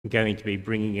I'm going to be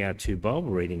bringing our two Bible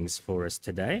readings for us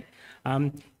today.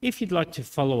 If you'd like to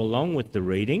follow along with the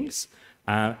readings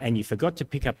and you forgot to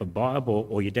pick up a Bible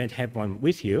or you don't have one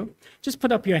with you, just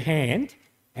put up your hand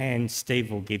and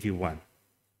Steve will give you one.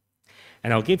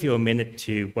 And I'll give you a minute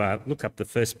to look up the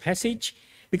first passage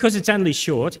because it's only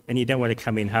short and you don't want to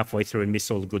come in halfway through and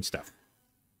miss all the good stuff.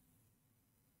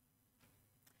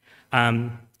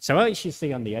 So as you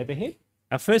see on the overhead,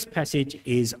 our first passage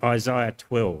is Isaiah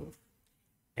 12.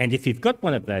 And if you've got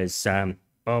one of those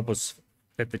Bibles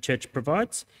that the church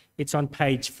provides, it's on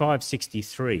page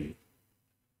 563.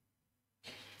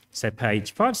 So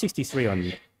page 563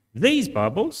 on these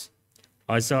Bibles,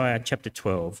 Isaiah chapter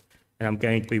 12, and I'm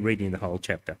going to be reading the whole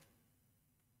chapter,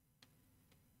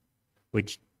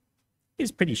 which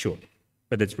is pretty short,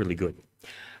 but it's really good.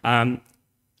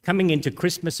 Coming into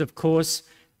Christmas, of course,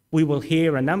 we will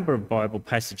hear a number of Bible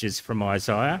passages from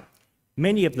Isaiah.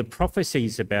 Many of the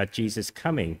prophecies about Jesus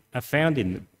coming are found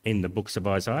in the books of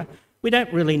Isaiah. We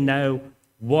don't really know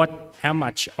how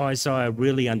much Isaiah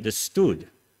really understood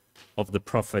of the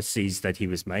prophecies that he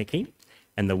was making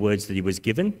and the words that he was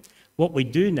given. What we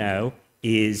do know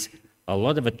is a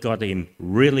lot of it got him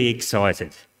really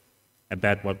excited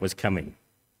about what was coming.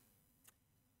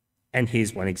 And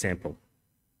here's one example.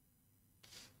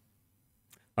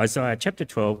 Isaiah chapter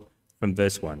 12 from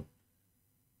verse 1.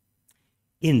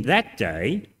 In that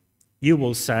day, you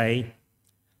will say,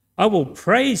 I will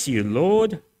praise you,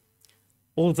 Lord.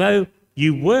 Although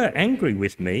you were angry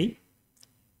with me,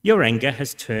 your anger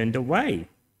has turned away,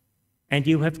 and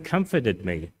you have comforted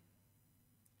me.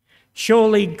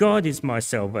 Surely God is my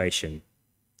salvation.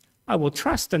 I will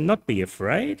trust and not be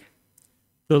afraid.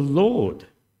 The Lord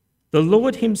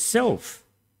himself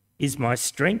is my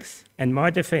strength and my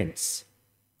defense.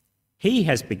 He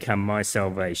has become my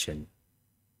salvation.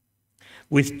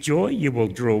 With joy you will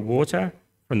draw water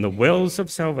from the wells of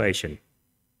salvation.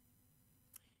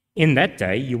 In that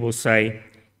day you will say,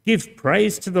 give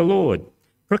praise to the Lord,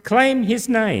 proclaim his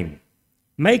name,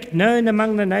 make known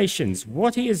among the nations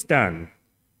what he has done,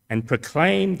 and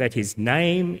proclaim that his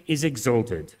name is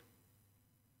exalted.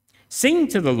 Sing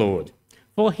to the Lord,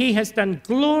 for he has done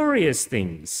glorious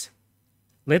things.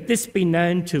 Let this be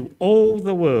known to all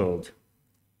the world.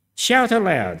 Shout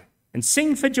aloud and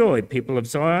sing for joy, people of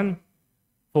Zion,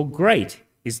 for great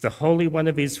is the Holy One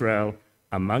of Israel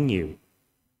among you.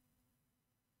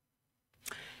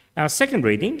 Our second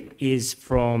reading is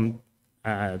from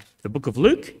the book of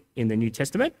Luke in the New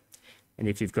Testament. And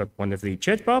if you've got one of the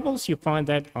church Bibles, you'll find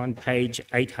that on page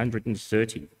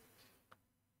 830.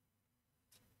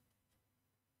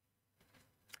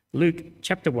 Luke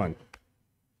chapter 1.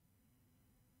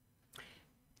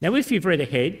 Now, if you've read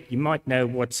ahead, you might know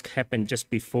what's happened just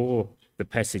before the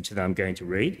passage that I'm going to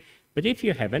read. But if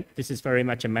you haven't, this is very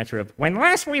much a matter of when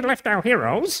last we left our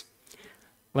heroes.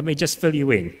 Let me just fill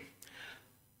you in.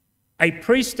 A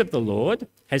priest of the Lord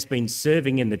has been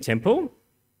serving in the temple,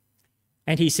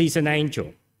 and he sees an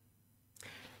angel.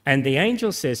 And the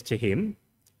angel says to him,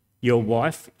 your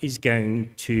wife is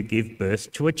going to give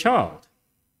birth to a child.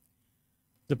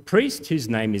 The priest, whose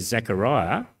name is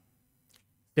Zechariah,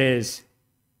 says,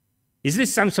 is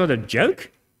this some sort of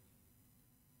joke?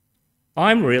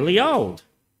 I'm really old.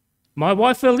 My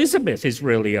wife Elizabeth is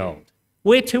really old.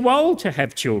 We're too old to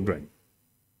have children.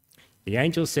 The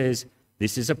angel says,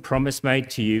 this is a promise made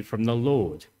to you from the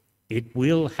Lord. It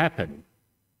will happen.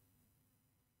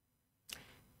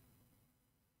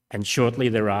 And shortly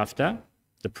thereafter,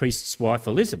 the priest's wife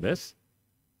Elizabeth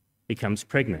becomes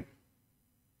pregnant.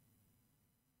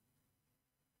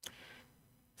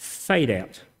 Fade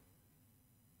out.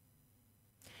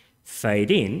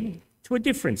 Fade in to a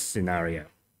different scenario.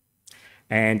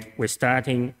 And we're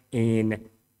starting in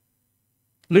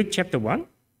Luke chapter 1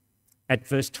 at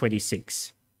verse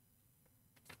 26.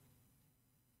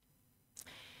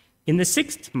 In the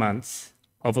 6th month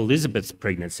of Elizabeth's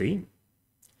pregnancy,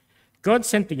 God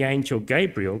sent the angel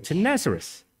Gabriel to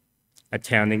Nazareth, a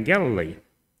town in Galilee,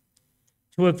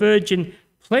 to a virgin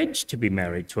pledged to be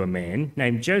married to a man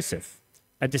named Joseph,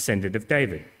 a descendant of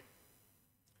David.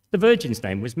 The virgin's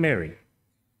name was Mary.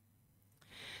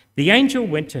 The angel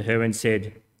went to her and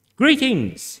said,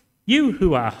 greetings, you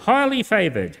who are highly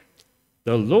favoured.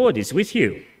 The Lord is with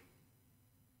you.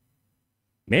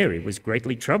 Mary was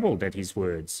greatly troubled at his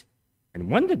words and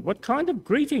wondered what kind of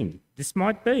greeting this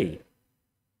might be.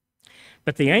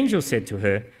 But the angel said to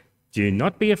her, do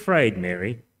not be afraid,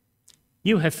 Mary.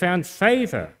 You have found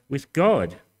favour with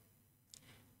God.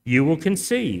 You will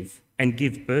conceive and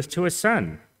give birth to a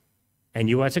son, and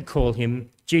you are to call him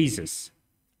Jesus.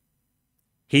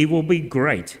 He will be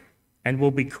great and will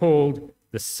be called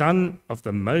the Son of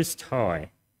the Most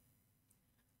High.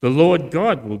 The Lord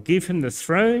God will give him the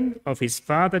throne of his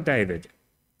father David,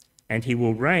 and he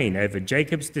will reign over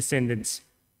Jacob's descendants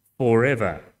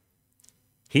forever.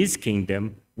 His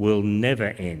kingdom will never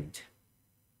end."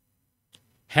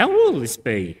 "How will this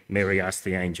be?" Mary asked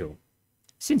the angel,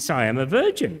 "since I am a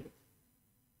virgin?"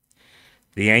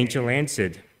 The angel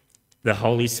answered, "The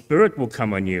Holy Spirit will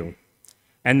come on you,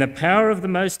 and the power of the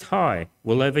Most High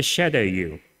will overshadow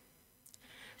you.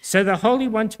 So the Holy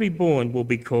One to be born will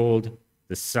be called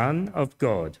the Son of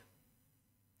God.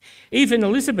 Even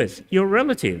Elizabeth, your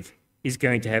relative, is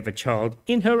going to have a child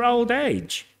in her old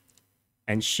age,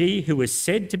 and she who was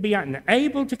said to be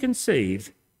unable to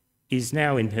conceive is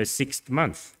now in her 6th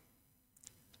month.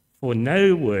 For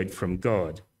no word from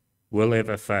God will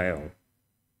ever fail."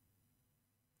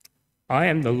 "I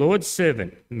am the Lord's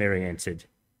servant," Mary answered.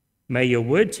 "May your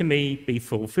word to me be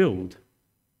fulfilled."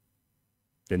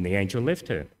 Then the angel left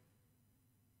her.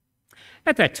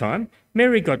 At that time,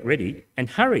 Mary got ready and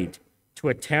hurried to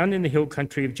a town in the hill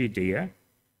country of Judea,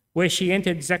 where she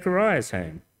entered Zechariah's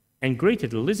home and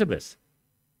greeted Elizabeth.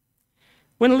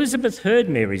 When Elizabeth heard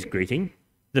Mary's greeting,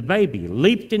 the baby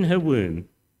leaped in her womb,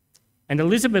 and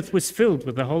Elizabeth was filled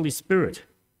with the Holy Spirit.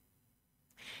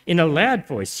 In a loud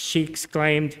voice, she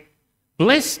exclaimed,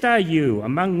 "Blessed are you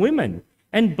among women,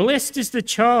 and blessed is the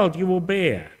child you will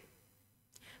bear.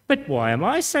 But why am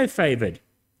I so favoured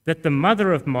that the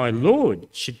mother of my Lord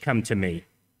should come to me?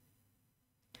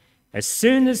 As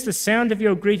soon as the sound of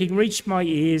your greeting reached my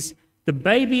ears, the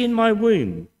baby in my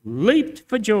womb leaped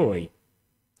for joy.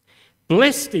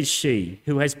 Blessed is she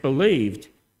who has believed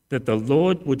that the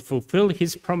Lord would fulfill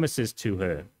his promises to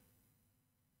her."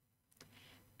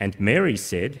 And Mary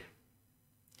said,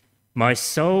 "My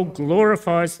soul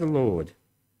glorifies the Lord,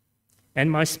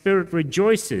 and my spirit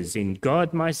rejoices in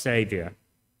God my Saviour.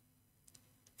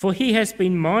 For he has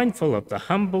been mindful of the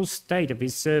humble state of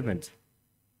his servant.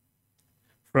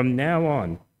 From now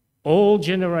on, all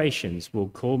generations will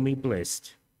call me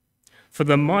blessed. For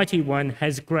the Mighty One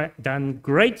has done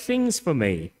great things for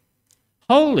me.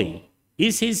 Holy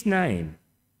is his name.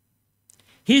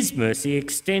 His mercy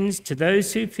extends to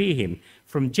those who fear him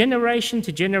from generation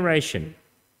to generation.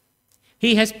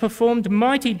 He has performed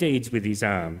mighty deeds with his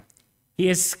arm. He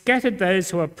has scattered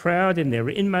those who are proud in their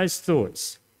inmost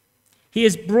thoughts. He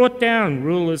has brought down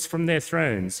rulers from their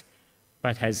thrones,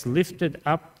 but has lifted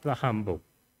up the humble.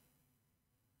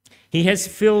 He has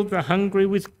filled the hungry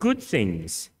with good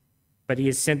things, but he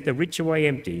has sent the rich away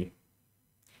empty.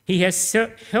 He has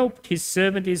helped his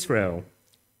servant Israel,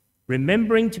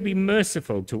 remembering to be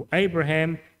merciful to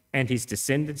Abraham and his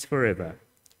descendants forever,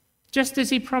 just as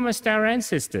he promised our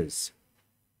ancestors."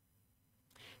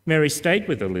 Mary stayed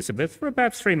with Elizabeth for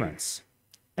about 3 months,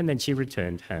 and then she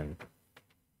returned home.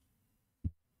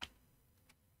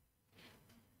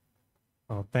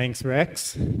 Well, thanks,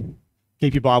 Rex.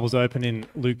 Keep your Bibles open in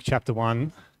Luke chapter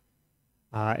 1.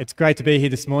 It's great to be here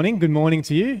this morning. Good morning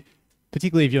to you,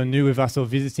 particularly if you're new with us or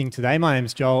visiting today. My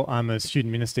name's Joel. I'm a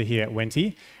student minister here at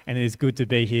Wenty, and it is good to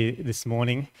be here this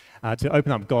morning to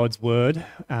open up God's Word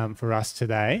for us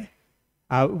today.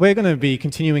 We're going to be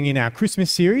continuing in our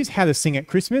Christmas series, How to Sing at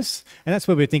Christmas, and that's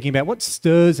where we're thinking about what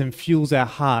stirs and fuels our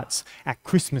hearts at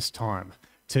Christmas time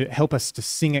to help us to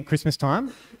sing at Christmas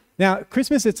time. Now,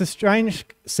 Christmas, it's a strange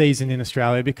season in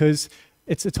Australia because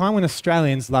it's a time when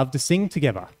Australians love to sing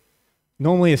together.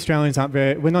 Normally, Australians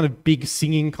we're not a big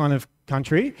singing kind of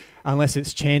country unless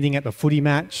it's chanting at the footy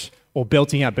match or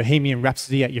belting out Bohemian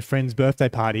Rhapsody at your friend's birthday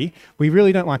party. We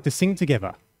really don't like to sing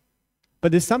together.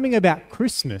 But there's something about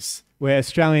Christmas where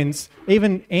Australians,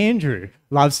 even Andrew,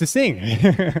 loves to sing.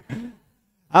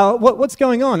 What's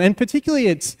going on? And particularly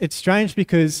it's strange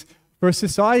because for a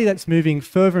society that's moving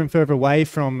further and further away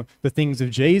from the things of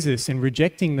Jesus and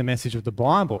rejecting the message of the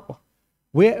Bible,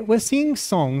 we're singing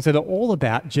songs that are all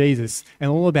about Jesus and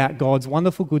all about God's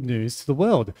wonderful good news to the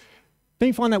world. Don't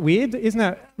you find that weird? Isn't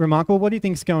that remarkable? What do you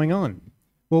think's going on?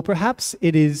 Well, perhaps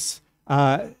it is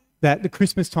that the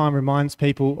Christmas time reminds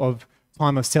people of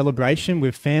time of celebration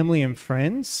with family and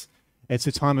friends. It's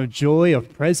a time of joy,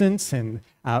 of presents and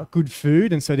good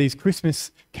food. And so these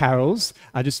Christmas carols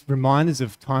are just reminders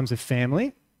of times of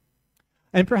family.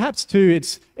 And perhaps too,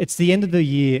 it's the end of the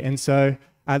year. And so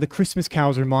the Christmas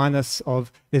carols remind us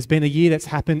of there's been a year that's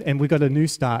happened and we've got a new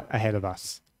start ahead of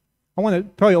us.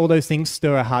 Probably all those things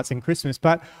stir our hearts in Christmas,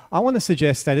 but I want to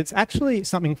suggest that it's actually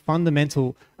something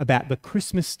fundamental about the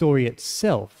Christmas story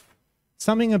itself.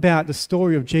 Something about the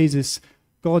story of Jesus,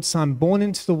 God's Son, born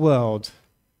into the world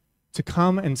to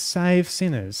come and save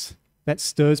sinners, that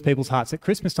stirs people's hearts at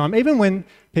Christmas time, even when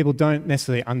people don't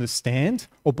necessarily understand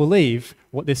or believe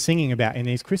what they're singing about in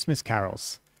these Christmas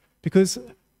carols. Because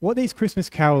what these Christmas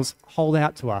carols hold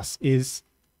out to us is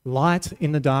light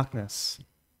in the darkness,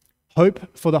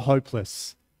 hope for the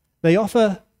hopeless. They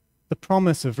offer the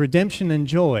promise of redemption and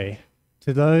joy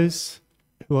to those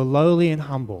who are lowly and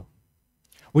humble.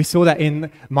 We saw that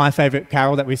in my favourite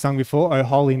carol that we sung before, O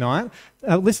Holy Night.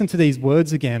 Listen to these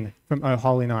words again from O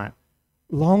Holy Night.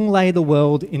 Long lay the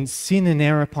world in sin and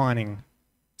error pining,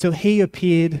 till he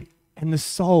appeared and the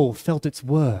soul felt its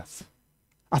worth.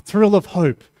 A thrill of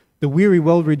hope, the weary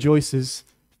world rejoices,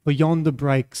 for yonder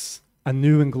breaks a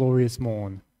new and glorious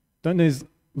morn. Don't those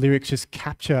lyrics just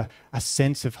capture a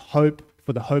sense of hope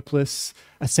for the hopeless,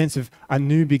 a sense of a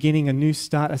new beginning, a new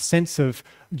start, a sense of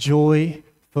joy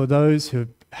for those who have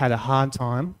had a hard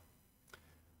time?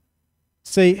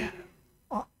 See,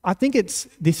 I think it's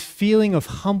this feeling of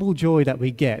humble joy that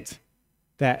we get,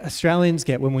 that Australians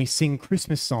get when we sing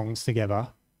Christmas songs together,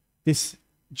 this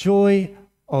joy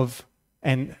of,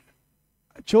 and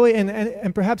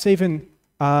perhaps even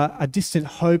a distant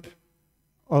hope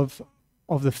of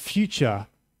the future,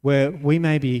 where we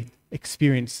maybe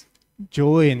experience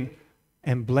joy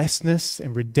and blessedness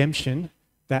and redemption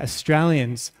that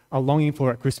Australians are longing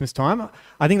for at Christmas time.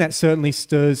 I think that certainly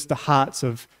stirs the hearts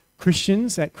of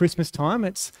Christians at Christmas time.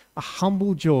 It's a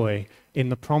humble joy in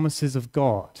the promises of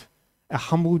God, a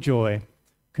humble joy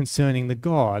concerning the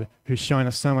God who's shown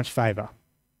us so much favour.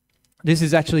 This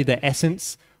is actually the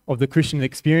essence of the Christian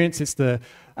experience. It's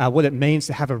what it means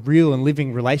to have a real and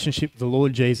living relationship with the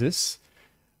Lord Jesus.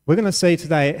 We're going to see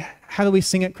today, how do we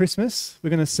sing at Christmas?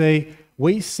 We're going to see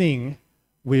we sing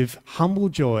with humble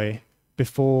joy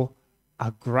before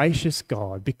a gracious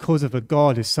God, because of a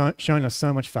God who's shown us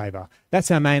so much favour. That's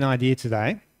our main idea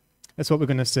today. That's what we're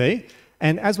going to see.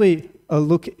 And as we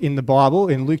look in the Bible,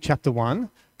 in Luke chapter 1,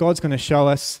 God's going to show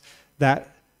us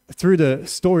that through the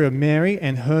story of Mary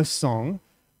and her song,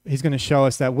 he's going to show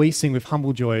us that we sing with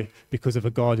humble joy because of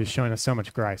a God who's shown us so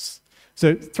much grace.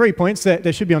 So 3 points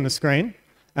that should be on the screen.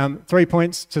 3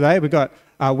 points today. We've got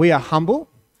we are humble,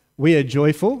 we are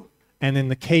joyful, and then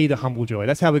the key to humble joy.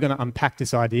 That's how we're going to unpack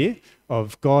this idea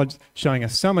of God showing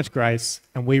us so much grace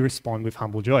and we respond with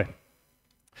humble joy.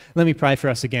 Let me pray for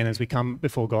us again as we come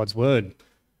before God's word.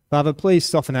 Father, please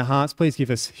soften our hearts. Please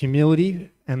give us humility,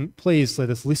 and please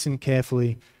let us listen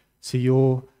carefully to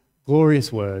your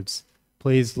glorious words.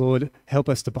 Please, Lord, help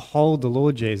us to behold the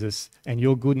Lord Jesus and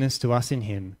your goodness to us in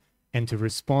him, and to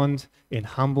respond in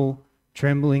humble,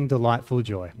 trembling, delightful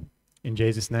joy. In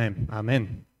Jesus' name,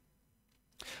 amen.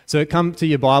 So come to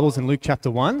your Bibles in Luke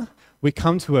chapter 1. We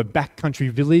come to a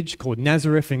backcountry village called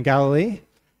Nazareth in Galilee,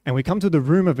 and we come to the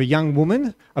room of a young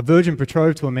woman, a virgin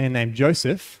betrothed to a man named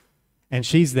Joseph, and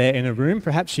she's there in a room.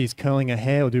 Perhaps she's curling her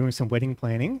hair or doing some wedding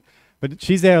planning, but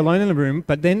she's there alone in a room.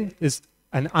 But then there's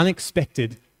an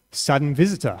unexpected sudden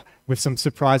visitor with some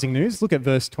surprising news. Look at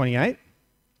verse 28.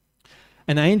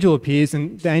 An angel appears,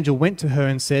 and the angel went to her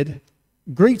and said,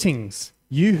 "Greetings,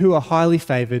 you who are highly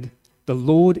favoured, the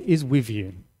Lord is with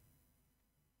you."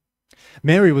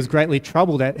 Mary was greatly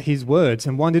troubled at his words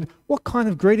and wondered what kind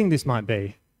of greeting this might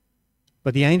be.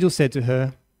 But the angel said to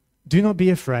her, "Do not be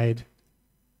afraid.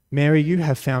 Mary, you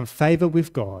have found favour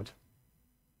with God."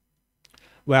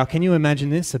 Wow, can you imagine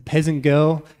this? A peasant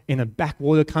girl in a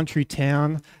backwater country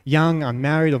town, young,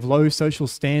 unmarried, of low social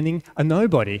standing, a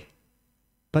nobody.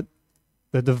 But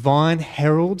the divine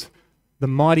herald, the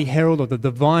mighty herald of the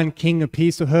divine king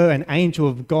appears to her, an angel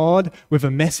of God with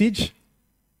a message.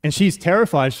 And she's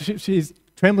terrified. She's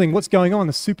trembling. What's going on?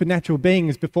 A supernatural being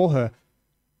is before her.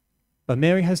 But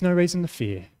Mary has no reason to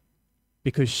fear,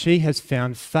 because she has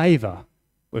found favour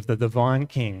with the divine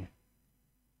king.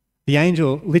 The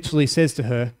angel literally says to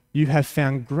her, "You have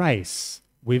found grace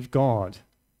with God."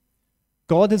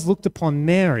 God has looked upon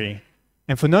Mary,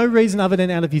 and for no reason other than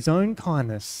out of his own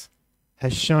kindness,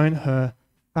 has shown her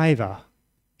favour.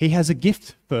 He has a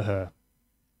gift for her.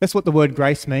 That's what the word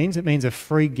grace means. It means a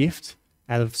free gift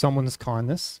out of someone's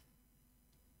kindness.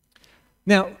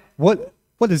 Now, what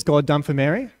has God done for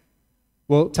Mary?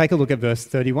 Well, take a look at verse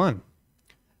 31.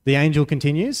 The angel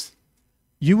continues,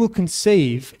 "You will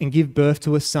conceive and give birth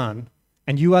to a son,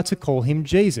 and you are to call him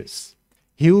Jesus.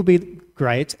 He will be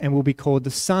great and will be called the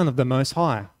Son of the Most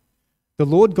High. The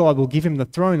Lord God will give him the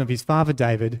throne of his father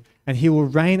David, and he will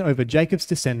reign over Jacob's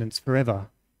descendants forever.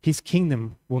 His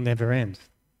kingdom will never end."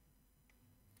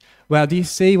 Well, do you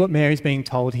see what Mary's being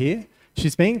told here?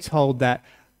 She's being told that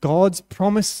God's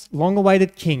promised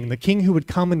long-awaited king, the king who would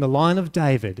come in the line of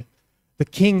David, the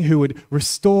king who would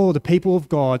restore the people of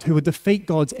God, who would defeat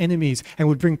God's enemies and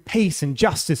would bring peace and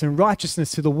justice and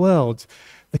righteousness to the world,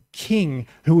 the king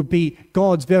who would be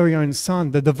God's very own son,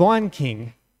 the divine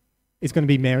king, is going to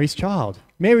be Mary's child.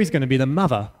 Mary's going to be the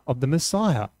mother of the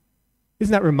Messiah.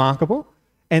 Isn't that remarkable?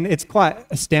 And it's quite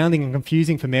astounding and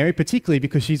confusing for Mary, particularly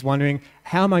because she's wondering,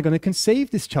 how am I going to conceive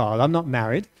this child? I'm not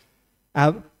married.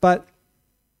 But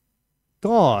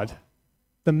God,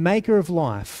 the maker of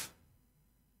life,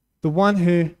 the one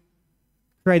who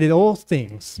created all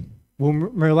things, will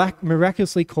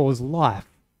miraculously cause life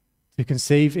to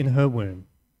conceive in her womb.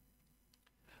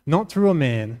 Not through a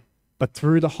man, but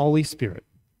through the Holy Spirit.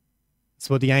 That's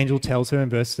what the angel tells her in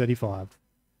verse 35.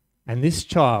 And this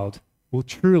child will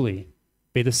truly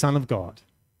be the Son of God.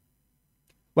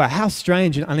 Wow, how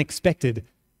strange and unexpected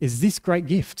is this great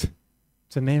gift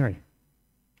to Mary?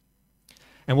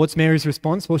 And what's Mary's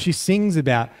response? Well, she sings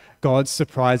about God's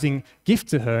surprising gift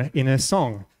to her in her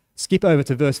song. Skip over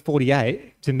to verse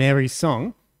 48, to Mary's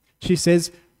song. She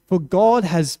says, "For God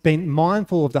has been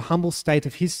mindful of the humble state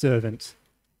of his servant,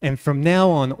 and from now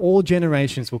on all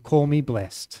generations will call me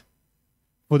blessed.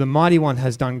 For the Mighty One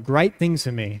has done great things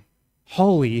for me.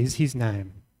 Holy is his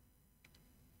name."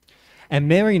 And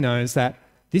Mary knows that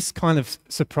this kind of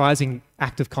surprising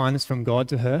act of kindness from God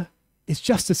to her is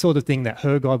just the sort of thing that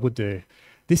her God would do.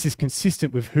 This is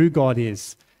consistent with who God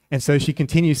is. And so she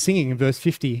continues singing in verse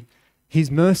 50, "His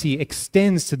mercy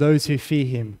extends to those who fear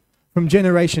him. From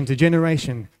generation to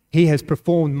generation, he has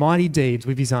performed mighty deeds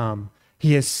with his arm.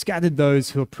 He has scattered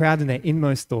those who are proud in their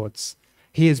inmost thoughts.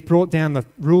 He has brought down the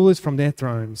rulers from their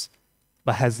thrones,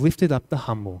 but has lifted up the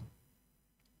humble."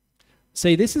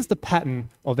 See, this is the pattern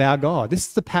of our God. This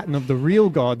is the pattern of the real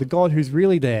God, the God who's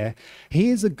really there. He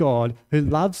is a God who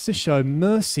loves to show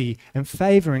mercy and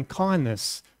favor and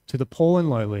kindness to the poor and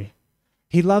lowly.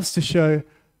 He loves to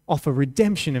offer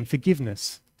redemption and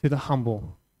forgiveness to the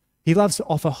humble. He loves to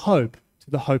offer hope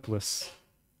to the hopeless.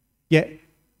 Yet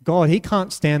God, he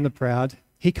can't stand the proud.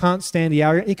 He can't stand the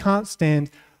arrogant. He can't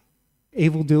stand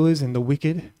evildoers and the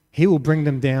wicked. He will bring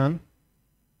them down.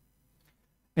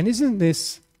 And isn't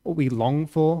this what we long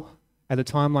for at a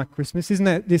time like Christmas?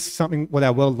 Isn't this something what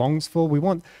our world longs for? We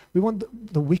want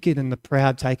the wicked and the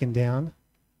proud taken down.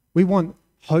 We want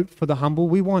hope for the humble.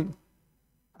 We want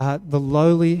the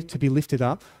lowly to be lifted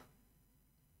up.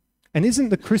 And isn't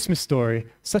the Christmas story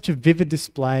such a vivid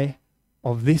display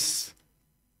of this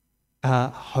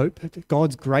hope,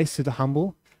 God's grace to the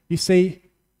humble? You see,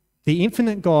 the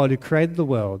infinite God who created the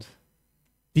world,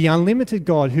 the unlimited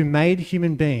God who made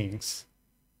human beings,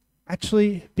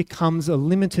 actually becomes a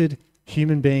limited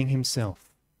human being himself.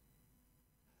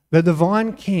 The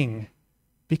divine king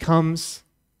becomes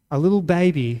a little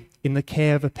baby in the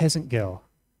care of a peasant girl,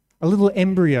 a little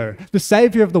embryo. The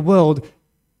savior of the world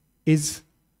is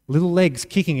little legs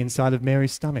kicking inside of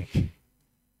Mary's stomach.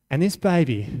 And this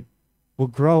baby will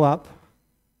grow up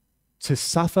to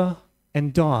suffer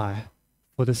and die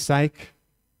for the sake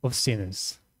of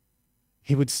sinners.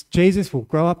 Jesus will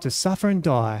grow up to suffer and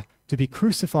die, to be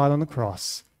crucified on the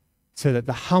cross, so that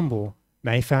the humble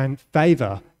may find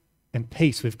favor and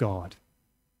peace with God.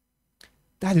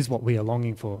 That is what we are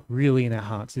longing for, really, in our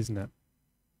hearts, isn't it?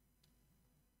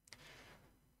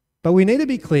 But we need to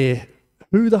be clear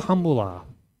who the humble are.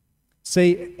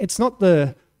 See, it's not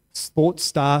the sports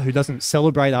star who doesn't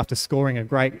celebrate after scoring a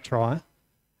great try,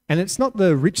 and it's not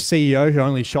the rich CEO who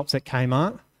only shops at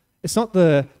Kmart. It's not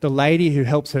the lady who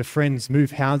helps her friends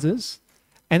move houses.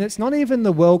 And it's not even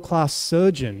the world-class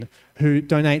surgeon who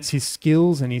donates his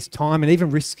skills and his time and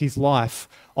even risks his life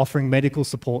offering medical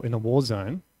support in a war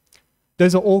zone.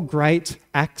 Those are all great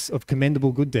acts of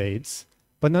commendable good deeds,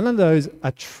 but none of those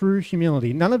are true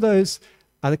humility. None of those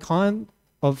are the kind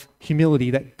of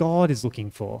humility that God is looking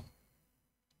for.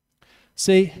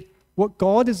 See, what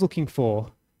God is looking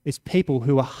for is people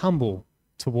who are humble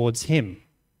towards him,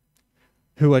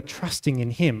 who are trusting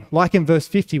in him. Like in verse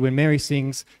 50 when Mary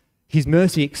sings, "His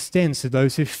mercy extends to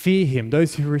those who fear him,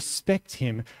 those who respect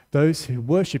him, those who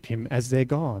worship him as their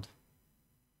God."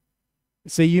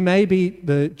 See, you may be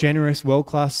the generous,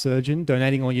 world-class surgeon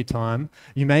donating all your time.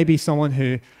 You may be someone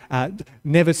who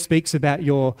never speaks about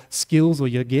your skills or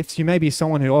your gifts. You may be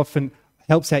someone who often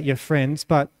helps out your friends,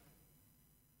 but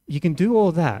you can do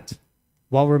all that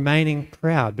while remaining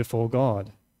proud before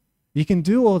God. You can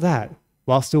do all that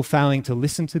while still failing to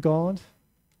listen to God,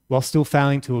 while still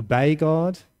failing to obey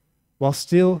God, while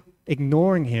still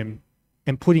ignoring him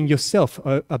and putting yourself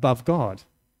above God.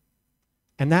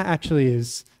 And that actually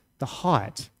is the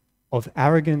height of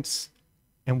arrogance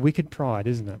and wicked pride,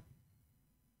 isn't it?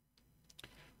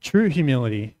 True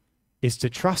humility is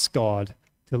to trust God,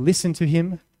 to listen to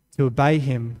him, to obey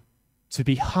him, to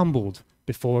be humbled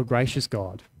before a gracious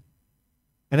God.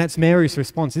 And that's Mary's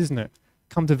response, isn't it?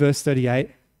 Come to verse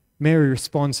 38. Mary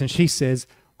responds and she says,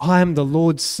 "I am the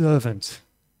Lord's servant.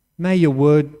 May your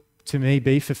word to me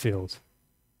be fulfilled."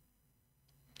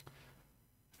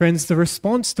 Friends, the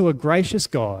response to a gracious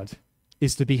God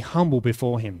is to be humble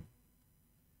before him.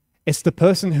 It's the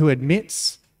person who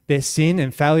admits their sin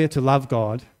and failure to love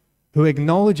God, who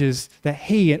acknowledges that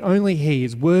he and only he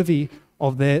is worthy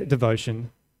of their devotion.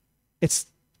 It's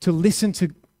to listen to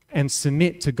and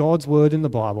submit to God's word in the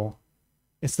Bible.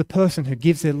 It's the person who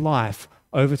gives their life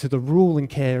over to the rule and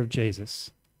care of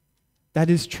Jesus. That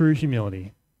is true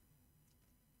humility.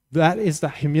 That is the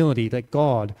humility that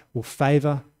God will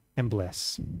favor and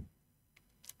bless.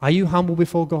 Are you humble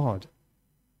before God?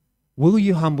 Will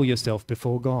you humble yourself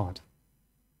before God?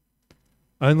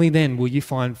 Only then will you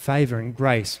find favor and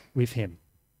grace with him.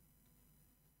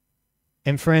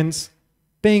 And friends,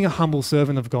 being a humble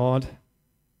servant of God,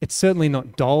 it's certainly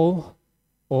not dull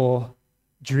or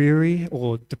dreary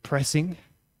or depressing,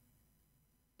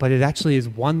 but it actually is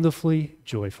wonderfully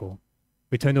joyful.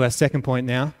 We turn to our second point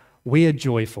now. We are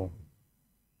joyful.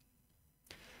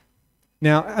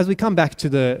 Now, as we come back to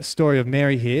the story of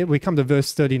Mary here, we come to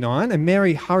verse 39, and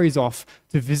Mary hurries off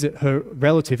to visit her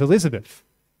relative Elizabeth,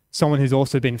 someone who's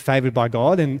also been favored by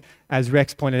God. And as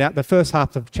Rex pointed out, the first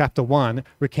half of chapter 1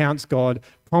 recounts God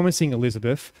promising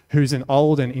Elizabeth, who's an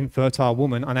old and infertile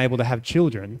woman unable to have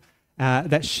children,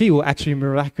 that she will actually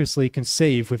miraculously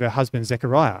conceive with her husband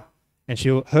Zechariah. And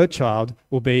her child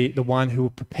will be the one who will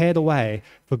prepare the way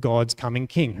for God's coming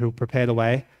king, who will prepare the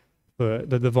way for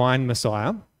the divine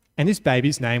Messiah. And this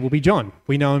baby's name will be John.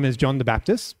 We know him as John the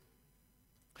Baptist.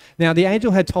 Now, the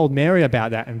angel had told Mary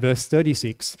about that in verse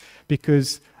 36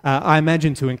 because I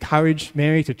imagine to encourage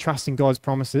Mary to trust in God's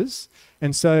promises.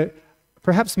 And so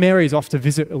perhaps Mary is off to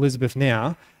visit Elizabeth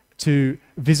now to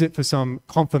visit for some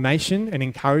confirmation and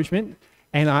encouragement.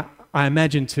 And I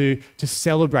imagine to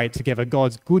celebrate together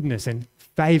God's goodness and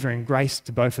favor and grace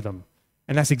to both of them.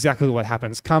 And that's exactly what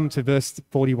happens. Come to verse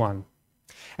 41.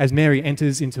 As Mary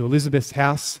enters into Elizabeth's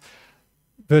house,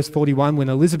 verse 41, when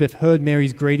Elizabeth heard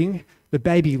Mary's greeting, the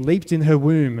baby leaped in her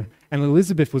womb, and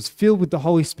Elizabeth was filled with the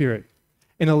Holy Spirit.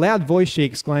 In a loud voice she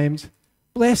exclaimed,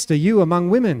 "Blessed are you among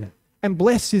women, and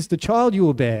blessed is the child you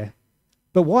will bear.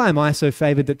 But why am I so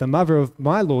favored that the mother of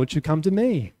my Lord should come to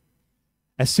me?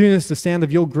 As soon as the sound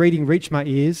of your greeting reached my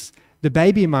ears, the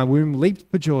baby in my womb leaped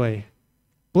for joy.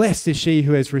 Blessed is she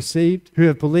who has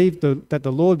believed that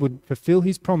the Lord would fulfill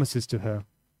his promises to her."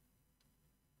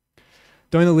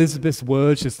 Don't Elizabeth's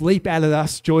words just leap out at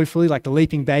us joyfully like the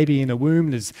leaping baby in a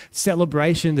womb? There's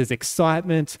celebration, there's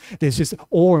excitement, there's just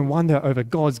awe and wonder over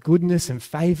God's goodness and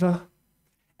favor.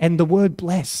 And the word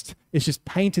blessed is just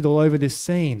painted all over this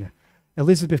scene.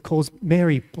 Elizabeth calls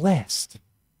Mary blessed.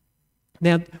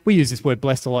 Now, we use this word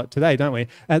blessed a lot today, don't we?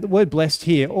 The word blessed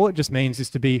here, all it just means is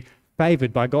to be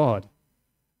favored by God.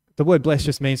 The word blessed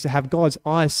just means to have God's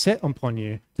eyes set upon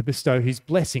you to bestow his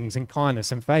blessings and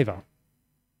kindness and favor.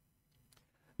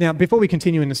 Now, before we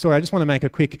continue in the story, I just want to make a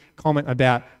quick comment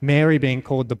about Mary being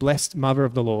called the blessed mother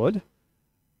of the Lord.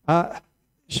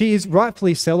 She is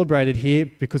rightfully celebrated here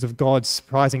because of God's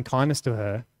surprising kindness to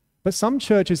her, but some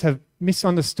churches have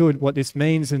misunderstood what this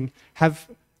means and have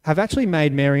actually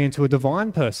made Mary into a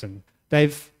divine person.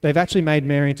 They've actually made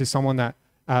Mary into someone that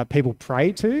people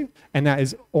pray to, and that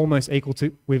is almost equal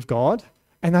to with God.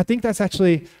 And I think that's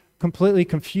actually completely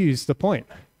confused the point.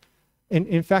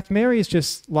 In fact, Mary is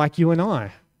just like you and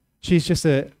I. She's just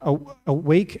a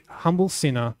weak, humble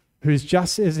sinner who's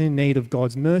just as in need of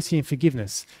God's mercy and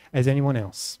forgiveness as anyone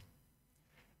else.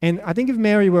 And I think if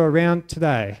Mary were around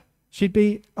today, she'd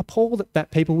be appalled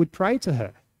that people would pray to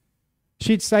her.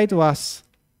 She'd say to us,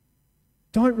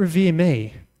 "Don't revere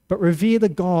me, but revere the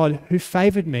God who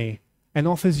favored me and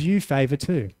offers you favor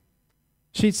too."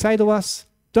 She'd say to us,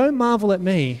 "Don't marvel at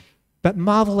me, but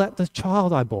marvel at the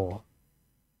child I bore."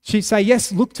 She'd say,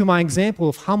 "Yes, look to my example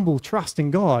of humble trust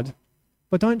in God,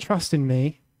 but don't trust in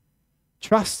me.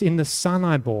 Trust in the Son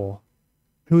I bore,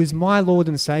 who is my Lord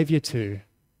and Savior too,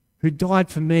 who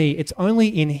died for me. It's only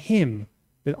in him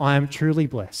that I am truly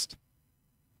blessed."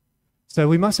 So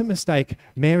we mustn't mistake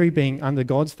Mary being under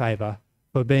God's favor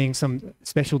for being some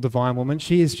special divine woman.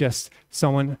 She is just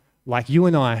someone like you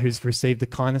and I who's received the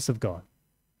kindness of God.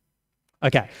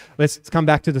 Okay, let's come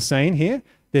back to the scene here.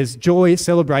 There's joy,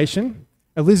 celebration.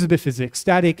 Elizabeth is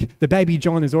ecstatic. The baby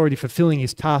John is already fulfilling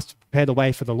his task to prepare the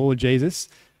way for the Lord Jesus.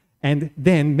 And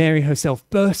then Mary herself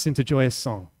bursts into joyous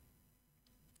song.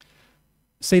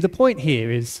 See, the point here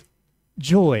is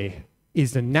joy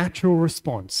is the natural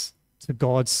response to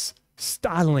God's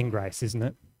startling grace, isn't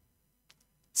it?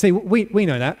 See, we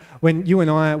know that. When you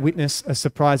and I witness a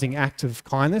surprising act of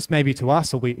kindness, maybe to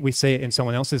us, or we see it in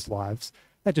someone else's lives,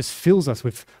 that just fills us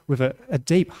with a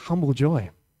deep, humble joy.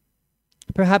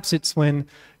 Perhaps it's when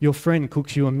your friend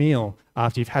cooks you a meal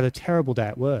after you've had a terrible day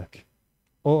at work.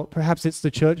 Or perhaps it's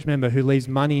the church member who leaves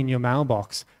money in your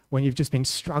mailbox when you've just been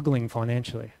struggling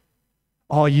financially.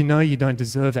 Oh, you know you don't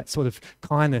deserve that sort of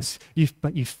kindness,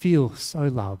 but you feel so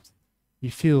loved. You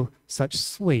feel such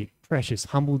sweet, precious,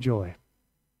 humble joy.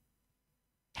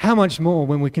 How much more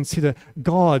when we consider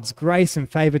God's grace and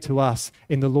favor to us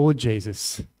in the Lord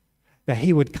Jesus, that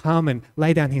he would come and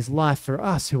lay down his life for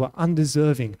us who are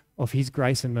undeserving of his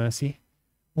grace and mercy.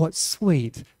 What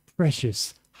sweet,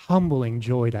 precious, humbling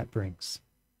joy that brings.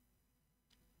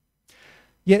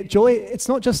 Yet joy, it's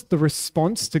not just the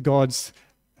response to God's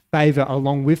favor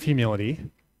along with humility,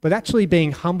 but actually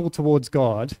being humble towards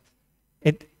God.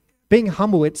 Being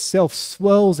humble itself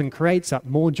swirls and creates up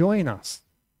more joy in us.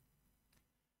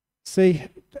 See,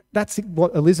 that's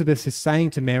what Elizabeth is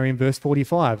saying to Mary in verse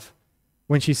 45.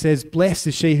 When she says, "Blessed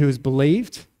is she who has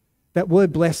believed," that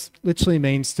word blessed literally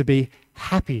means to be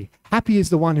happy. Happy is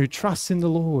the one who trusts in the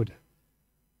Lord.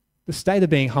 The state of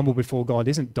being humble before God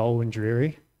isn't dull and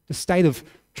dreary. The state of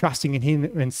trusting in him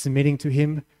and submitting to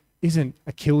him isn't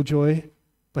a killjoy,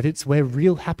 but it's where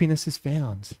real happiness is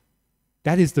found.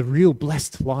 That is the real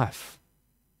blessed life.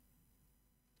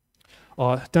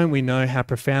 Oh, don't we know how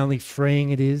profoundly freeing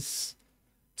it is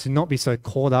to not be so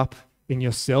caught up in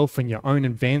yourself and your own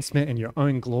advancement and your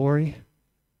own glory?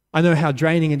 I know how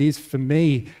draining it is for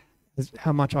me,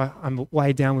 how much I'm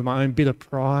weighed down with my own bit of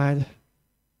pride.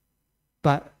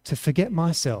 But to forget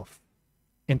myself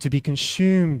and to be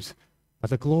consumed by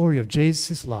the glory of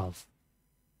Jesus' love,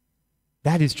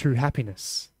 that is true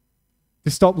happiness. To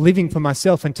stop living for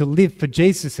myself and to live for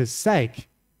Jesus' sake,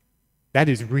 that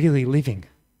is really living.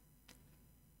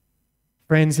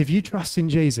 Friends, if you trust in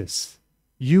Jesus,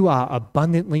 you are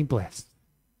abundantly blessed.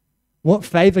 What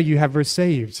favor you have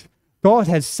received. God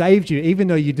has saved you even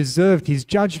though you deserved his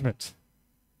judgment.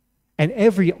 And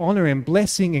every honor and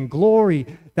blessing and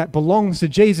glory that belongs to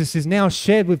Jesus is now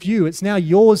shared with you. It's now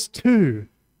yours too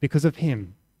because of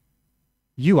him.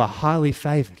 You are highly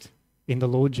favored in the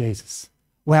Lord Jesus.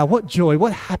 Wow, what joy,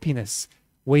 what happiness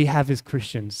we have as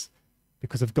Christians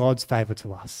because of God's favor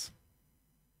to us.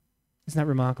 Isn't that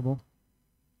remarkable?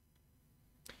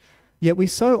 Yet we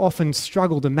so often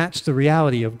struggle to match the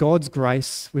reality of God's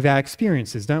grace with our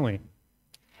experiences, don't we?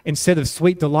 Instead of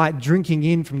sweet delight drinking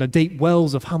in from the deep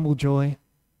wells of humble joy,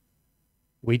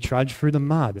 we trudge through the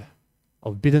mud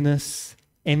of bitterness,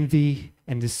 envy,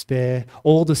 and despair,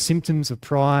 all the symptoms of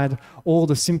pride, all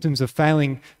the symptoms of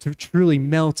failing to truly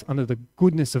melt under the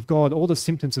goodness of God, all the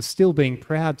symptoms of still being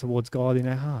proud towards God in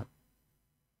our heart.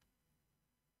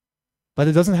 But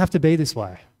it doesn't have to be this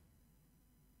way.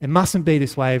 It mustn't be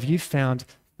this way if you've found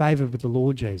favor with the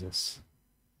Lord Jesus,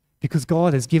 because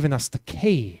God has given us the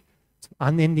key to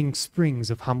unending springs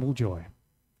of humble joy.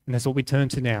 And that's what we turn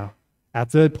to now. Our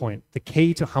third point, the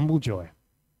key to humble joy.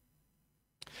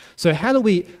 So how do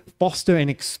we foster and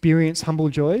experience humble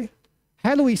joy?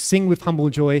 How do we sing with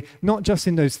humble joy, not just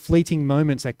in those fleeting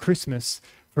moments at Christmas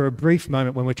for a brief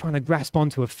moment when we're trying to grasp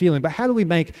onto a feeling, but how do we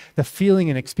make the feeling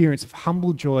and experience of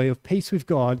humble joy, of peace with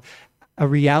God, a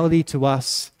reality to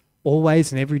us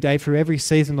always and every day through every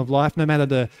season of life, no matter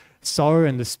the sorrow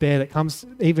and despair that comes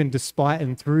even despite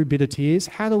and through bitter tears?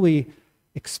 How do we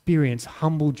experience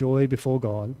humble joy before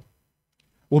God?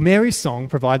 Well, Mary's song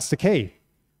provides the key.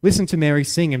 Listen to Mary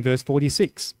sing in verse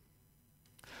 46.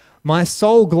 "My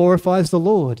soul glorifies the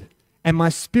Lord, and my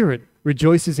spirit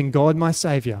rejoices in God my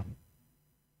Saviour."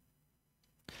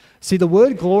 See, the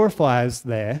word glorifies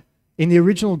there, in the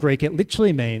original Greek, it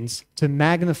literally means to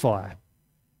magnify.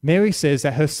 Mary says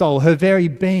that her soul, her very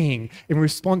being, in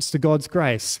response to God's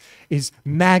grace, is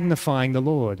magnifying the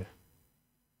Lord.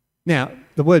 Now,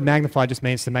 the word magnify just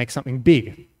means to make something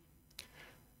big.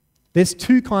 There's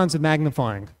two kinds of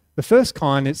magnifying. The first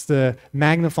kind is the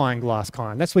magnifying glass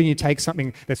kind. That's when you take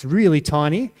something that's really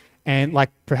tiny and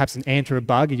like perhaps an ant or a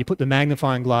bug, and you put the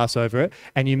magnifying glass over it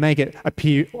and you make it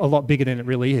appear a lot bigger than it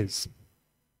really is.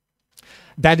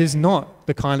 That is not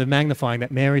the kind of magnifying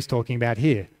that Mary's talking about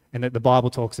here and that the Bible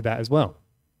talks about as well.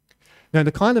 Now,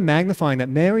 the kind of magnifying that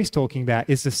Mary's talking about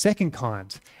is the second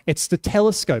kind. It's the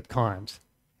telescope kind.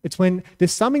 It's when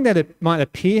there's something that it might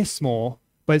appear small,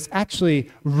 but it's actually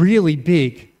really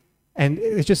big, and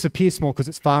it just appears small because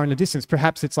it's far in the distance.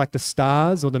 Perhaps it's like the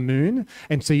stars or the moon,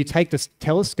 and so you take this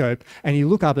telescope and you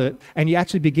look up at it and you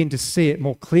actually begin to see it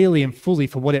more clearly and fully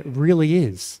for what it really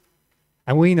is.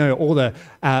 And we know all the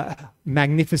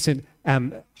magnificent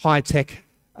high-tech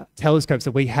telescopes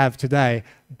that we have today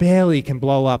barely can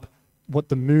blow up what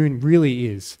the moon really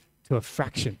is to a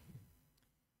fraction.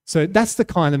 So that's the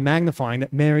kind of magnifying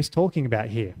that Mary's talking about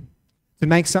here, to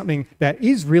make something that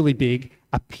is really big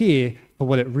appear for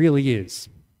what it really is.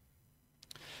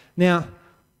 Now,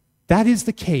 That is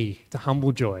the key to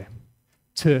humble joy,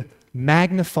 to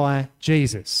magnify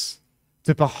Jesus,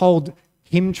 to behold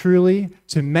him truly,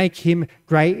 to make him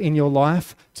great in your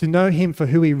life, to know him for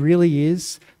who he really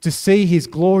is, to see his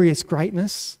glorious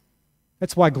greatness.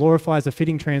 That's why glorify is a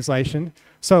fitting translation.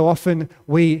 So often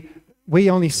we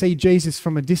only see Jesus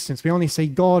from a distance. We only see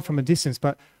God from a distance,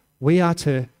 but we are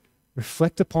to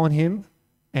reflect upon him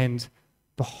and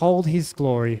behold his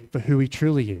glory for who he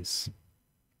truly is.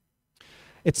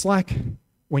 It's like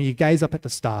when you gaze up at the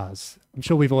stars. I'm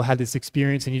sure we've all had this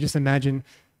experience, and you just imagine,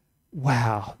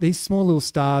 wow, these small little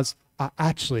stars are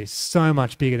actually so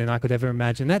much bigger than I could ever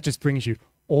imagine. That just brings you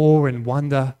awe and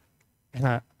wonder,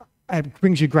 and it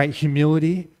brings you great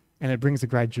humility, and it brings a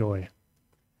great joy.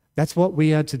 That's what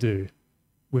we are to do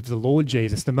with the Lord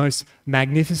Jesus, the most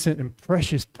magnificent and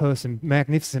precious person,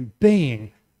 magnificent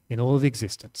being in all of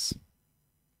existence.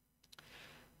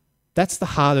 That's the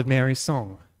heart of Mary's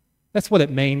song. That's what it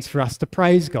means for us to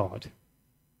praise God.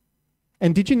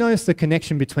 And did you notice the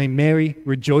connection between Mary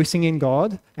rejoicing in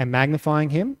God and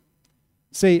magnifying him?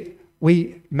 See,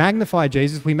 we magnify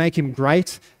Jesus, we make him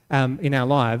great in our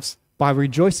lives by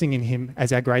rejoicing in him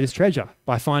as our greatest treasure,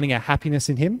 by finding our happiness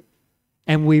in him.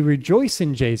 And we rejoice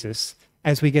in Jesus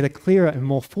as we get a clearer and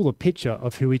more fuller picture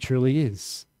of who he truly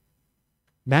is.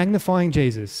 Magnifying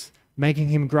Jesus, making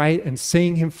him great and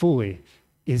seeing him fully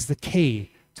is the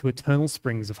key to eternal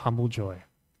springs of humble joy.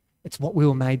 It's what we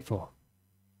were made for.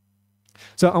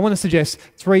 So I want to suggest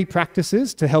 3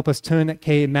 practices to help us turn that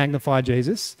key and magnify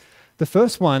Jesus. The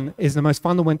first one is the most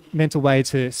fundamental way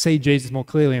to see Jesus more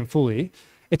clearly and fully.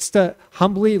 It's to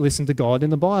humbly listen to God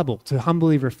in the Bible, to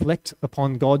humbly reflect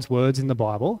upon God's words in the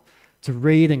Bible, to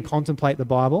read and contemplate the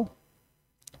Bible.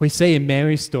 We see in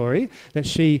Mary's story that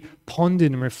she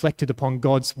pondered and reflected upon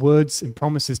God's words and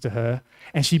promises to her,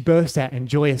 and she burst out in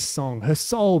joyous song. Her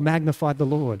soul magnified the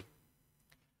Lord.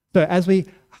 So as we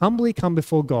humbly come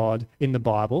before God in the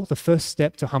Bible, the first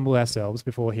step to humble ourselves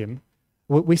before him,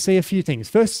 we see a few things.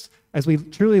 First, as we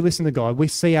truly listen to God, we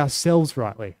see ourselves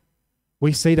rightly.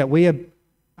 We see that we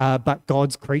are but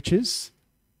God's creatures.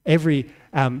 Every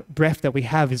breath that we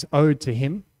have is owed to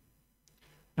him.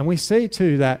 And we see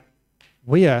too that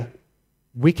we are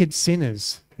wicked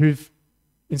sinners who've,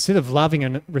 instead of loving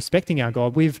and respecting our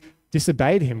God, we've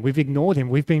disobeyed him, we've ignored him,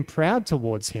 we've been proud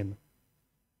towards him.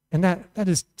 And that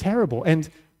is terrible. And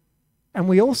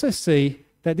we also see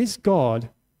that this God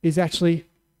is actually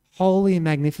holy and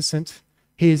magnificent.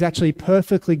 He is actually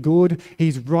perfectly good.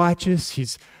 He's righteous,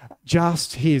 he's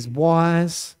just, he is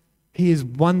wise. He is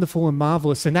wonderful and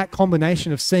marvelous. And that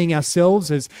combination of seeing ourselves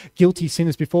as guilty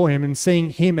sinners before him and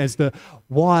seeing him as the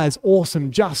wise, awesome,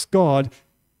 just God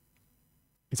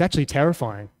is actually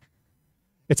terrifying.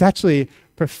 It's actually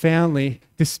profoundly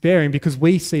despairing because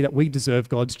we see that we deserve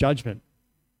God's judgment.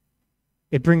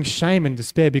 It brings shame and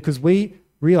despair because we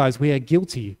realize we are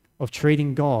guilty of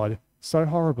treating God so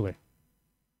horribly.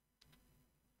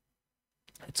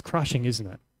 It's crushing, isn't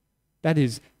it? That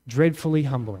is dreadfully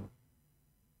humbling.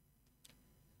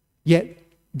 Yet,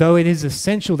 though it is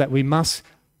essential that we must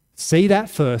see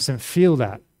that first and feel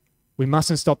that, we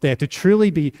mustn't stop there. To truly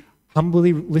be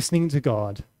humbly listening to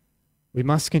God, we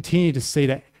must continue to see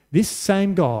that this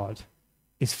same God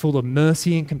is full of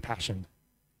mercy and compassion,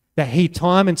 that he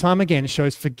time and time again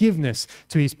shows forgiveness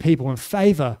to his people and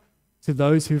favor to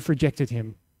those who've rejected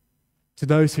him, to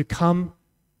those who come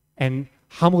and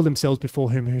humble themselves before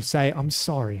him, who say, I'm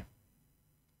sorry.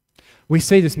 We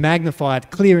see this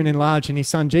magnified, clear and enlarged in his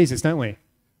son Jesus, don't we?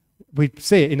 We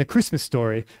see it in the Christmas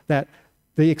story that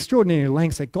the extraordinary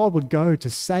lengths that God would go to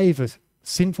save a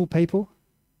sinful people.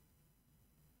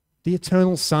 The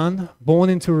eternal Son, born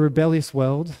into a rebellious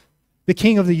world. The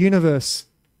King of the universe,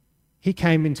 he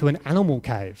came into an animal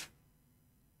cave.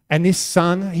 And this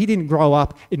Son, he didn't grow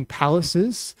up in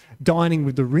palaces, dining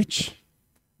with the rich.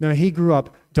 No, he grew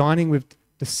up dining with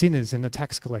the sinners and the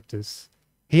tax collectors.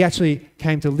 He actually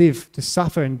came to live, to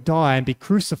suffer and die and be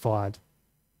crucified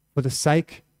for the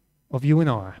sake of you and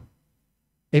I.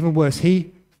 Even worse,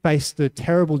 he faced the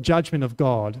terrible judgment of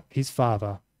God, his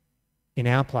Father, in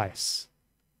our place.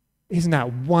 Isn't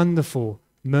that wonderful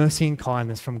mercy and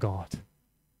kindness from God?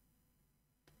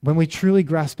 When we truly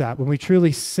grasp that, when we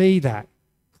truly see that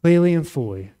clearly and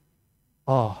fully,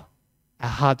 our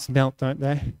hearts melt, don't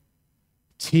they?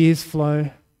 Tears flow.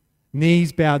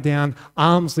 Knees bow down,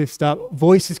 arms lift up,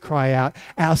 voices cry out,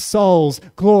 our souls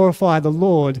glorify the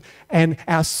Lord, and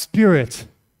our spirit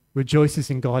rejoices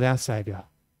in God our Saviour.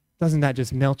 Doesn't that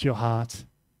just melt your heart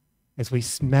as we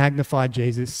magnify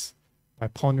Jesus by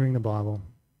pondering the Bible?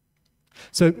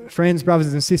 So, friends,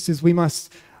 brothers and sisters, we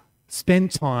must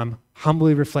spend time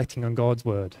humbly reflecting on God's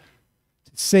word,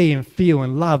 to see and feel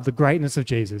and love the greatness of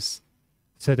Jesus,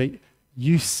 so that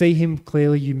you see him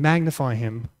clearly, you magnify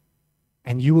him,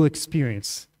 and you will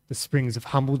experience the springs of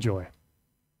humble joy.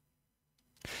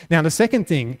 Now, the second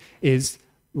thing is,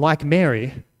 like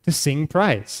Mary, to sing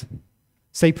praise.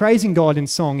 See, praising God in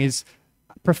song is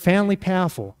profoundly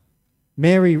powerful.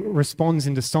 Mary responds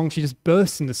into song. She just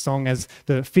bursts into song as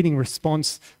the fitting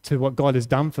response to what God has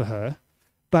done for her.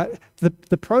 But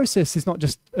the process is not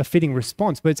just a fitting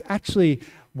response, but it's actually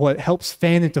what helps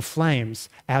fan into flames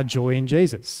our joy in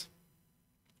Jesus.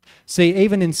 See,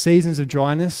 even in seasons of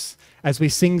dryness, as we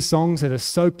sing songs that are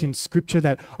soaked in Scripture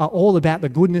that are all about the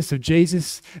goodness of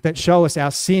Jesus, that show us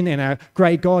our sin and our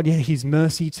great God, yet his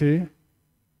mercy too,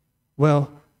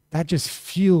 well, that just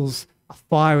fuels a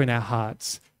fire in our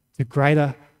hearts to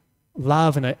greater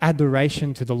love and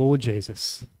adoration to the Lord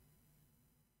Jesus.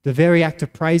 The very act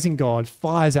of praising God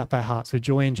fires up our hearts with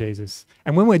joy in Jesus.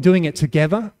 And when we're doing it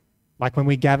together, like when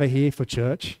we gather here for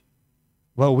church,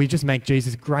 well, we just make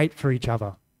Jesus great for each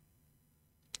other.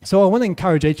 So I want to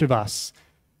encourage each of us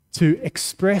to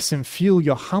express and fuel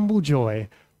your humble joy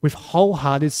with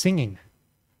wholehearted singing,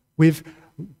 with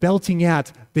belting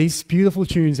out these beautiful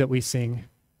tunes that we sing,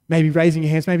 maybe raising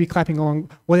your hands, maybe clapping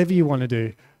along, whatever you want to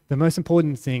do. The most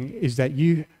important thing is that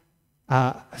you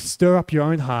stir up your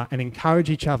own heart and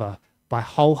encourage each other by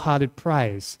wholehearted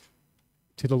praise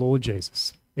to the Lord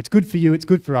Jesus. It's good for you, it's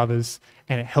good for others,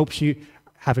 and it helps you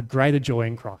have a greater joy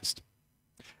in Christ.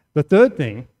 The third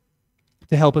thing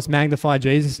to help us magnify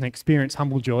Jesus and experience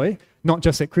humble joy, not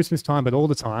just at Christmas time, but all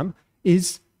the time,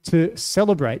 is to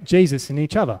celebrate Jesus in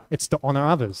each other. It's to honor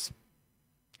others.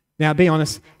 Now, be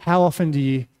honest, how often do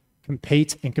you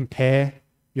compete and compare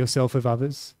yourself with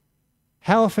others?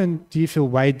 How often do you feel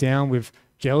weighed down with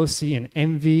jealousy and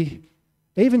envy,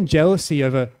 even jealousy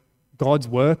over God's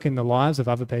work in the lives of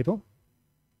other people?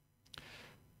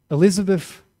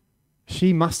 Elizabeth,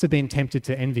 she must have been tempted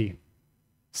to envy.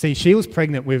 See, she was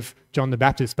pregnant with John the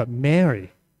Baptist, but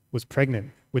Mary was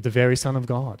pregnant with the very Son of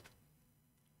God.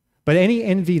 But any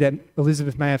envy that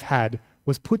Elizabeth may have had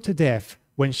was put to death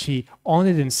when she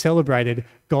honored and celebrated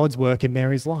God's work in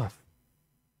Mary's life.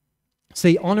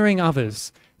 See, honoring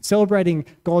others, celebrating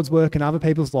God's work in other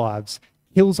people's lives,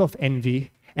 kills off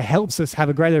envy, it helps us have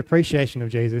a greater appreciation of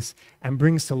Jesus, and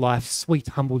brings to life sweet,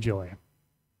 humble joy.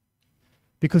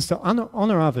 Because to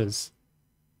honor others,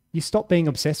 you stop being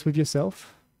obsessed with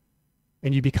yourself,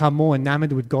 and you become more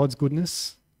enamored with God's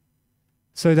goodness,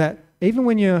 so that even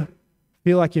when you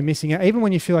feel like you're missing out, even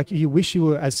when you feel like you wish you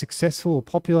were as successful or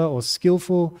popular or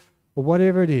skillful or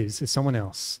whatever it is as someone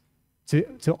else,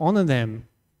 to honor them,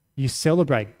 you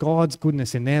celebrate God's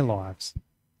goodness in their lives,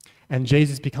 and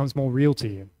Jesus becomes more real to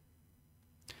you.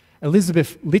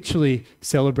 Elizabeth literally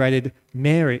celebrated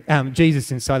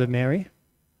Jesus inside of Mary.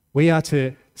 We are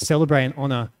to celebrate and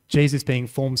honor Jesus being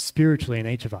formed spiritually in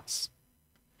each of us.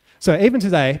 So even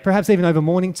today, perhaps even over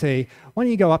morning tea, why don't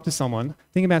you go up to someone,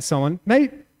 think about someone,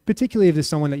 maybe particularly if there's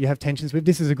someone that you have tensions with.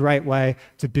 This is a great way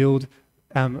to build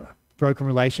broken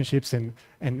relationships and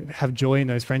have joy in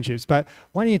those friendships. But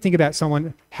why don't you think about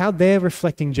someone, how they're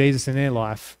reflecting Jesus in their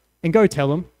life, and go tell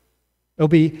them. It'll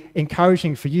be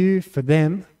encouraging for you, for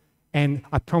them, and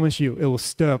I promise you it will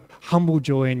stir up humble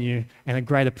joy in you and a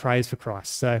greater praise for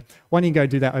Christ. So why don't you go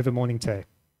do that over morning tea?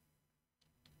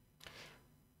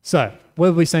 So, what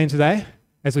have we seen today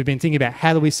as we've been thinking about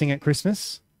how do we sing at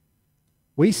Christmas?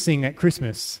 We sing at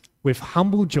Christmas with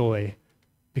humble joy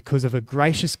because of a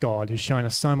gracious God who's shown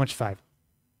us so much favour.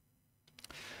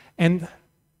 And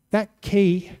that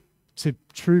key to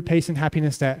true peace and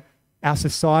happiness that our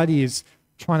society is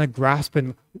trying to grasp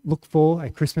and look for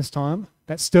at Christmas time,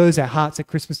 that stirs our hearts at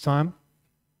Christmas time,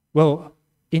 well,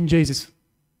 in Jesus,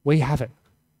 we have it.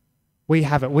 We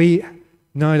have it. We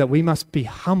know that we must be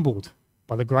humbled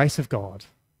by the grace of God,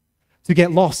 to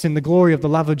get lost in the glory of the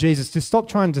love of Jesus, to stop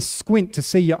trying to squint to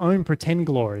see your own pretend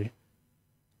glory,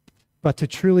 but to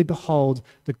truly behold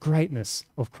the greatness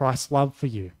of Christ's love for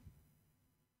you.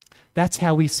 That's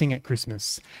how we sing at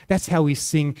Christmas. That's how we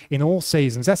sing in all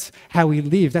seasons. That's how we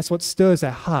live. That's what stirs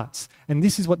our hearts. And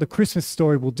this is what the Christmas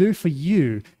story will do for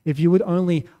you if you would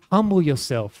only humble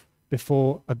yourself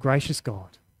before a gracious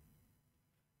God,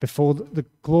 before the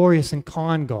glorious and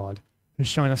kind God who's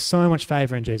shown us so much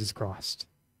favour in Jesus Christ,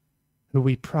 who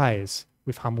we praise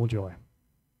with humble joy.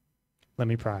 Let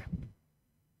me pray.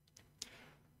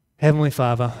 Heavenly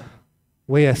Father,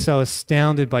 we are so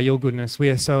astounded by your goodness. We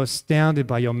are so astounded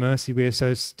by your mercy. We are so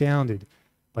astounded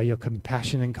by your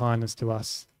compassion and kindness to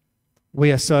us.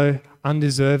 We are so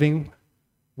undeserving.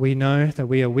 We know that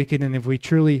we are wicked, and if we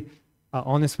truly are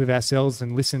honest with ourselves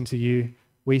and listen to you,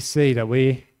 we see that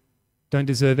we don't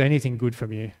deserve anything good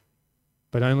from you.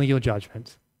 but only your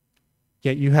judgment.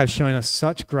 Yet you have shown us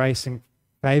such grace and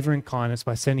favor and kindness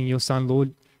by sending your Son,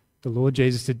 the Lord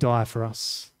Jesus, to die for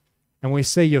us. And we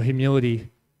see your humility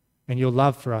and your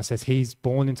love for us as he's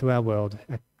born into our world,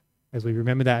 as we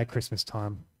remember that at Christmas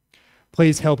time.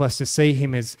 Please help us to see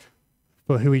him as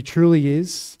for who he truly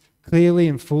is, clearly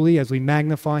and fully, as we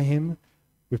magnify him,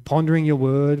 with pondering your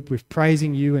word, with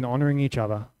praising you and honoring each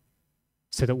other,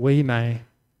 so that we may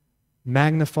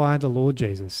magnify the Lord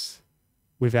Jesus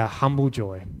with our humble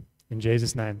joy. In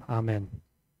Jesus' name, amen.